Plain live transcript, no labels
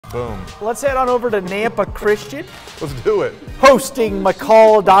Boom. Let's head on over to Nampa Christian. Let's do it. Hosting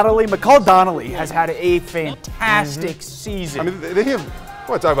McCall-Donelly. McCall-Donelly has had a fantastic season. I mean, they have, I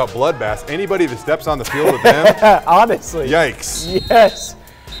want to talk about bloodbaths. Anybody that steps on the field with them, honestly. Yikes. Yes.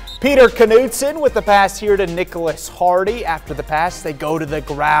 Peter Knudsen with the pass here to Nicholas Hardy. After the pass, they go to the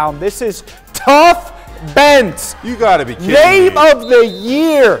ground. This is Tough Bent. You got to be kidding Name me. of the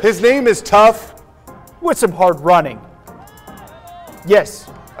year. His name is Tough. With some hard running. Yes.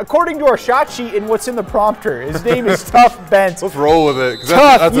 According to our shot sheet and what's in the prompter, his name is Tough Bent. Let's roll with it.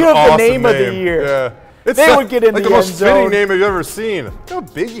 Tough, that's you an have awesome the name of the year. Yeah. It's They would get in like the the end most fitting zone. name I've ever seen. Look how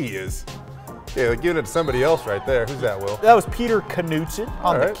big he is. Yeah, they're giving it to somebody else right there. Who's that, Will? That was Peter Knudsen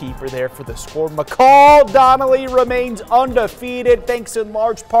on the right. keeper there for the score. McCall-Donelly remains undefeated thanks in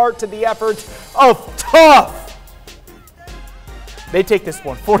large part to the efforts of Tough. They take this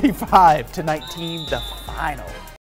one 45-19, the final.